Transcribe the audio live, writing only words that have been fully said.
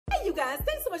you guys,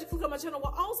 thanks so much for clicking on my channel.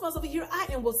 Well, AllSmilesOverHere. I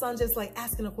am WilsonJa, just like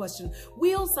asking a question.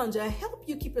 WilsonJa, help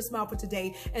you keep your smile for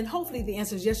today. And hopefully the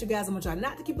answer is yes, you guys. I'm gonna try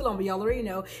not to keep it long, but y'all already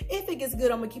know. If it gets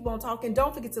good, I'm gonna keep on talking.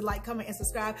 Don't forget to like, comment, and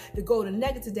subscribe. The golden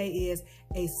nugget today is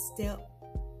a step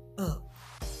up.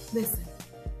 Listen,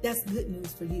 that's good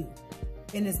news for you.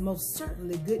 And it's most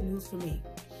certainly good news for me.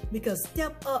 Because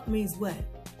step up means what?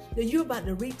 That you're about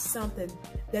to reach something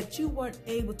that you weren't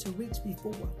able to reach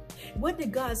before. What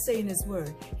did God say in his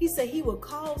word? He said he will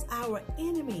cause our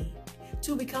enemy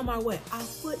to become our what? Our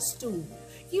footstool.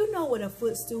 You know what a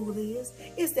footstool is.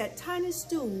 It's that tiny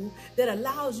stool that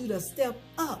allows you to step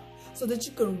up so that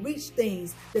you can reach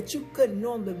things that you couldn't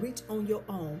normally reach on your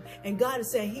own. And God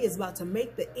is saying he is about to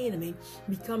make the enemy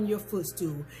become your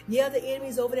footstool. Yeah, the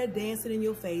enemy's over there dancing in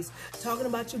your face, talking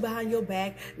about you behind your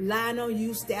back, lying on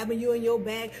you, stabbing you in your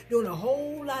back, doing a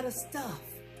whole lot of stuff.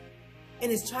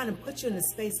 And it's trying to put you in a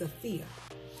space of fear,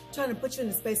 trying to put you in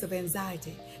a space of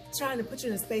anxiety, trying to put you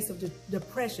in a space of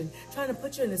depression, trying to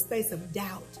put you in a space of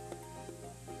doubt.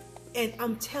 And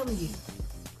I'm telling you,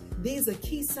 these are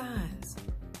key signs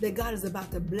that God is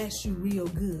about to bless you real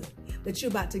good, that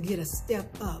you're about to get a step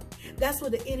up. That's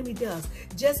what the enemy does.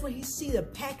 Just when he sees the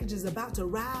packages about to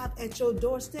arrive at your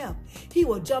doorstep, he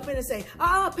will jump in and say,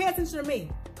 pay attention to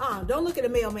me. Don't look at the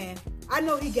mailman. I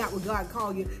know he got what God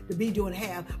called you to be doing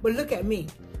have, but look at me.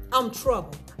 I'm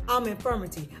trouble. I'm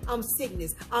infirmity. I'm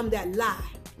sickness. I'm that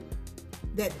lie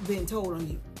that's been told on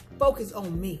you. Focus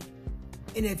on me.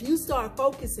 And if you start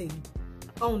focusing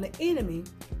on the enemy,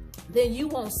 then you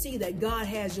won't see that God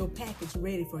has your package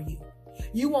ready for you.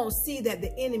 You won't see that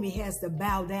the enemy has to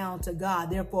bow down to God.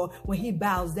 Therefore, when he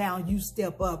bows down, you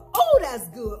step up. Oh, that's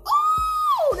good.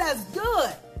 Oh, that's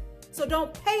good. So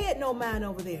don't pay it no mind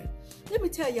over there. Let me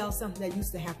tell y'all something that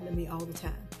used to happen to me all the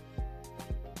time.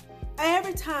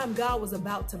 Every time God was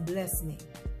about to bless me,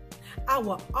 I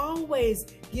will always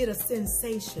get a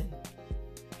sensation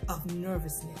of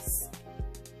nervousness.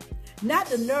 Not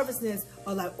the nervousness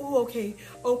of like, oh, okay,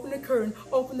 open the curtain,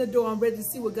 open the door, I'm ready to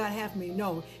see what God has for me.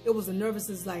 No, it was a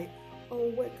nervousness like, oh,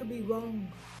 what could be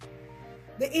wrong?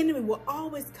 The enemy will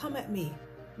always come at me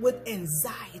with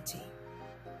anxiety,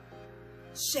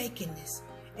 shakiness.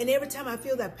 And every time I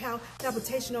feel that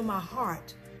palpitation on my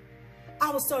heart, I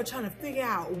would start trying to figure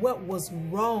out what was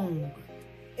wrong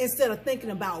instead of thinking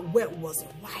about what was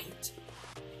right.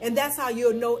 And that's how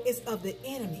you'll know it's of the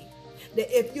enemy.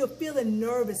 That if you're feeling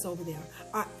nervous over there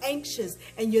or anxious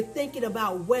and you're thinking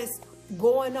about what's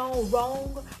going on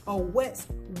wrong or what's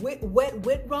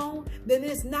went wrong, then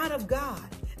it's not of God.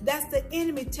 That's the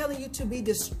enemy telling you to be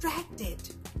distracted.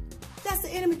 That's the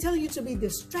enemy telling you to be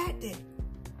distracted.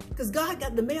 Because God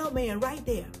got the mailman right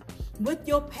there with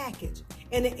your package.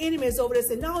 And the enemy is over there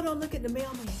saying, no, don't look at the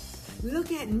mailman.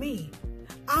 Look at me.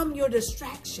 I'm your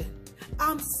distraction.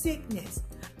 I'm sickness.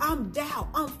 I'm doubt.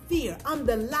 I'm fear. I'm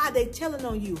the lie they're telling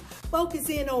on you. Focus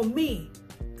in on me.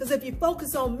 Because if you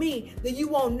focus on me, then you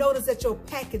won't notice that your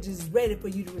package is ready for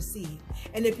you to receive.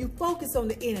 And if you focus on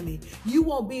the enemy, you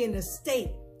won't be in a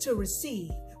state to receive.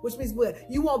 Which means what?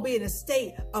 You won't be in a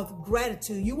state of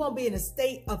gratitude. You won't be in a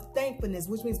state of thankfulness.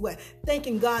 Which means what?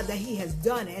 Thanking God that he has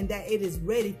done it and that it is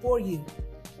ready for you.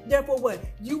 Therefore what?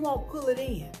 You won't pull it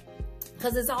in.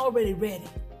 Because it's already ready.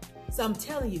 So I'm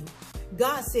telling you,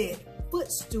 God said,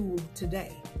 footstool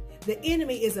today. The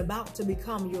enemy is about to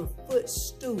become your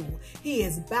footstool. He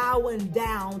is bowing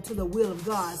down to the will of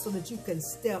God so that you can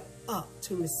step up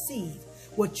to receive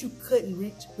what you couldn't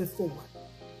reach before.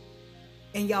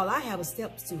 And y'all, I have a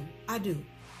step stool. I do.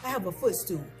 I have a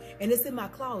footstool and it's in my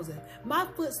closet. My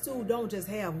footstool don't just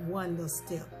have one little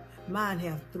step. Mine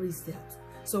have 3 steps.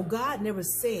 So God never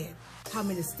said how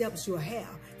many steps you'll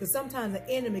have. Because sometimes the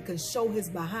enemy can show his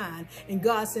behind. And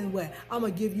God said, what? I'm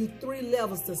going to give you 3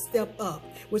 levels to step up.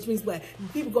 Which means what?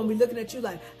 People going to be looking at you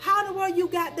like, how in the world you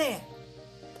got that?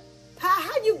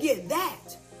 How you get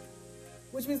that?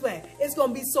 Which means what? It's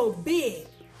going to be so big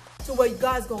to where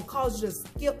God's going to cause you to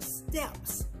skip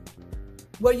steps.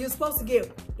 Where you're supposed to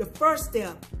get the first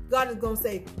step, God is going to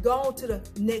say, go on to the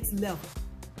next level.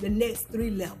 The next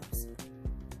 3 levels.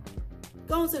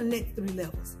 Go on to the next 3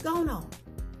 levels. Go on.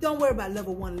 Don't worry about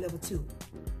level 1 and level 2.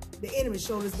 The enemy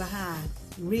showed his behind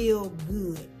real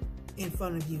good in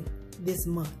front of you this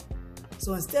month.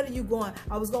 So instead of you going,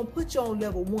 I was going to put you on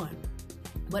level 1,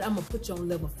 but I'm going to put you on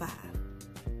level 5.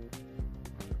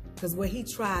 Because what he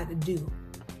tried to do,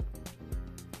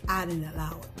 I didn't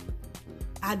allow it.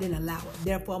 I didn't allow it.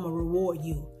 Therefore, I'm going to reward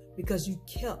you because you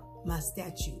kept my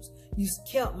statutes. You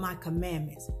kept my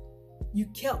commandments. You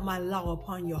kept my law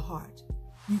upon your heart.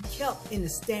 You kept in the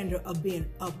standard of being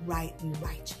upright and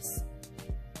righteous.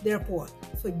 Therefore,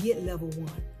 forget level 1.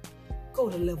 Go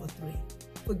to level 3.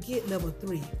 Forget level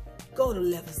 3. Go to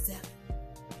level 7.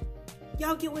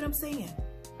 Y'all get what I'm saying?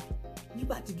 You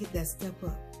about to get that step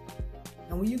up.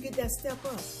 And when you get that step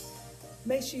up,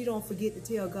 make sure you don't forget to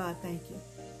tell God thank you.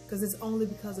 Because it's only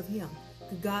because of him.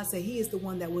 Because God said he is the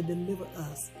one that will deliver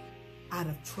us out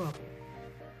of trouble.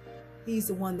 He's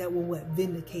the one that will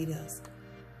vindicate us.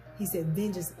 He said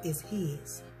vengeance is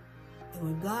his. And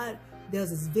when God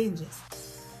does his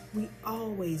vengeance, we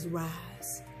always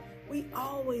rise. We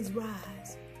always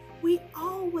rise. We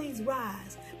always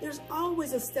rise. There's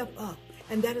always a step up.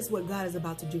 And that is what God is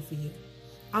about to do for you.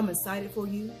 I'm excited for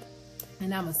you.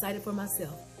 And I'm excited for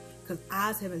myself. Because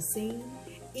eyes haven't seen,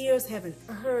 ears haven't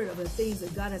heard of the things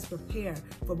that God has prepared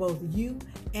for both you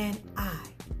and I.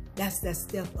 That's that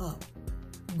step up.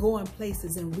 Going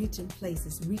places and reaching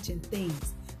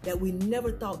things that we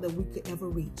never thought that we could ever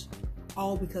reach.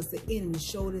 All because the enemy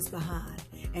showed us behind.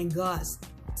 And God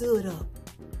stood up.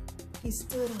 He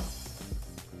stood up.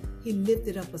 He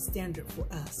lifted up a standard for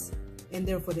us. And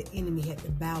therefore the enemy had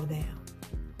to bow down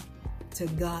to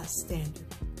God's standard.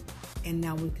 And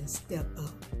now we can step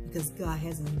up because God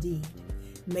has indeed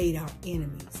made our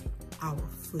enemies our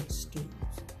footstools.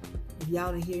 If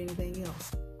y'all didn't hear anything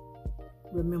else,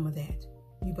 remember that.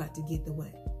 You about to get the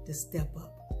way to step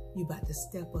up. You about to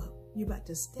step up. You about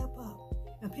to step up.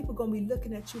 And people going to be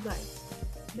looking at you like,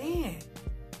 man,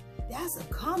 that's a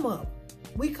come up.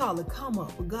 We call it come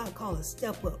up, but God call it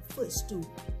step up, footstool.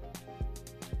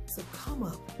 It's a come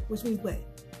up, which means what?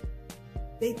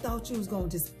 They thought you was going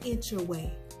to just inch your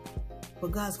way,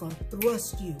 but God's going to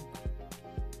thrust you.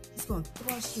 He's going to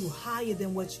thrust you higher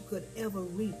than what you could ever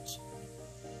reach.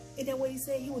 And then what he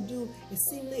said he would do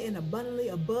exceedingly and abundantly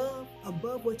above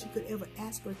what you could ever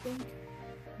ask or think.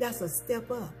 That's a step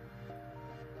up.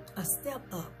 A step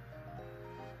up.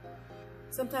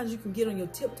 Sometimes you can get on your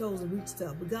tiptoes and reach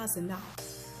stuff, but God said, no,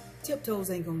 tiptoes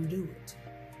ain't going to do it.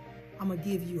 I'm going to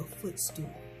give you a footstool.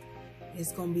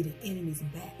 It's going to be the enemy's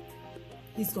back.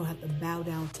 He's going to have to bow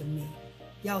down to me.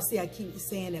 Y'all see, I keep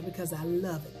saying that because I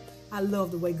love it. I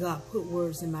love the way God put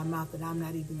words in my mouth that I'm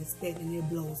not even expecting. It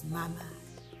blows my mind.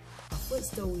 A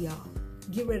footstool, y'all.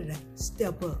 Get ready to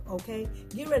step up, okay?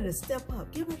 Get ready to step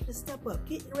up. Get ready to step up.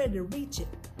 Get ready to reach it.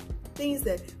 Things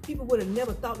that people would have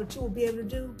never thought that you would be able to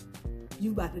do,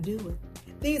 you about to do it.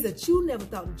 Things that you never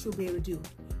thought that you'll be able to do,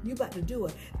 you about to do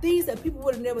it. Things that people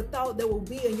would have never thought that will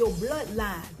be in your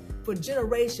bloodline for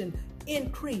generation,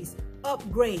 increase,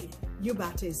 upgrade, you're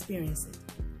about to experience it.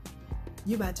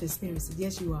 You're about to experience it.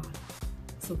 Yes, you are.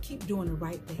 So keep doing the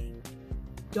right thing.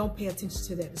 Don't pay attention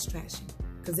to that distraction.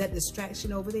 Because that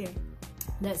distraction over there,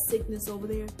 that sickness over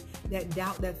there, that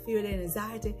doubt, that fear, that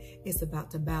anxiety, it's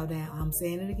about to bow down. I'm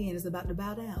saying it again. It's about to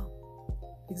bow down.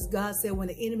 Because God said when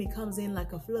the enemy comes in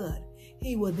like a flood,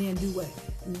 he will then do what?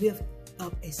 Lift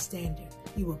up a standard.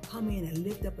 He will come in and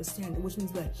lift up a standard, which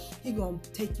means what? He's going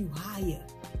to take you higher.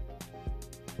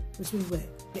 Which means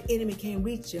what? The enemy can't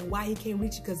reach you. And why he can't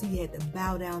reach you? Because he had to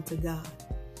bow down to God.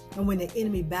 And when the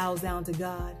enemy bows down to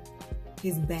God,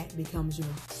 his back becomes your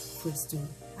footstool.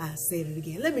 I said it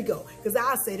again. Let me go. Because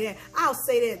I'll say that. I'll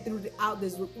say that throughout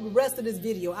the rest of this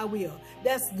video. I will.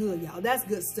 That's good, y'all. That's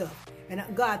good stuff. And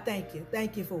God, thank you.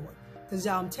 Thank you for it. Because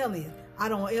y'all, I'm telling you, I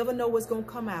don't ever know what's going to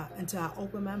come out until I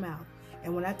open my mouth.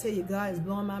 And when I tell you God is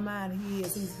blowing my mind, he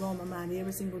is. He's blowing my mind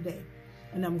every single day.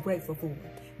 And I'm grateful for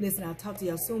it. Listen, I'll talk to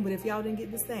y'all soon. But if y'all didn't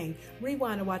get this thing,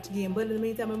 rewind and watch again. But in the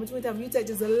meantime, in between time, you take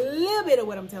just a little bit of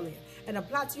what I'm telling you and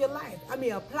apply to your life. I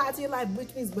mean, apply to your life,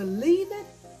 which means believe it.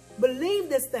 Believe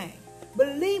this thing.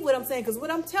 Believe what I'm saying. Because what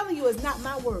I'm telling you is not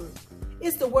my words.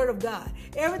 It's the word of God.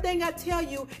 Everything I tell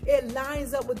you, it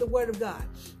lines up with the word of God.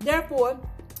 Therefore,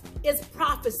 it's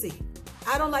prophecy.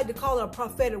 I don't like to call it a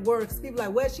prophetic word because people are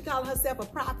like, well, she calling herself a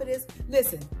prophetess.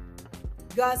 Listen,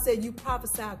 God said you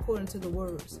prophesy according to the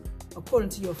words, according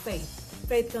to your faith.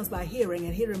 Faith comes by hearing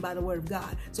and hearing by the word of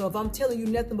God. So if I'm telling you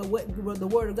nothing but what the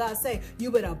word of God say,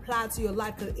 you better apply it to your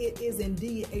life because it is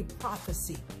indeed a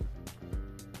prophecy.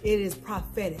 It is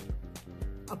prophetic.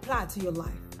 Apply it to your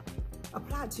life.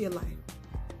 Apply it to your life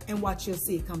and watch you'll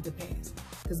see it come to pass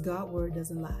because God's word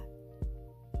doesn't lie.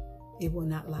 It will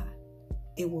not lie.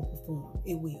 It will perform.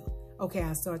 It will. Okay,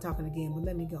 I'll start talking again, but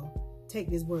let me go.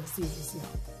 Take this word serious,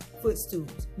 y'all.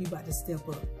 Footstools. You about to step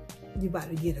up. You about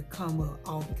to get a come up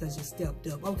all because you stepped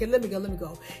up. Okay, let me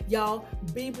go. Y'all,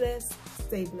 be blessed.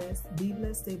 Stay blessed. Be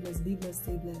blessed. Stay blessed. Be blessed.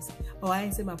 Stay blessed. Oh, I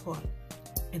ain't said my part.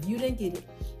 If you didn't get it,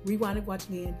 rewind and watch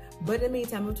again. But in the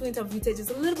meantime, in between time, if you take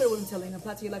just a little bit of what I'm telling you and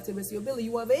apply to your life to the best of your ability,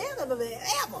 you won't ever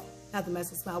have to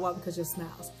mess with smile. Why? Because your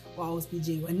smiles will always be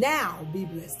genuine. Now, be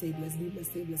blessed, stay blessed, be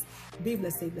blessed, stay blessed, be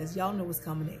blessed, stay blessed. Y'all know what's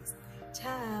coming next.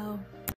 Ciao.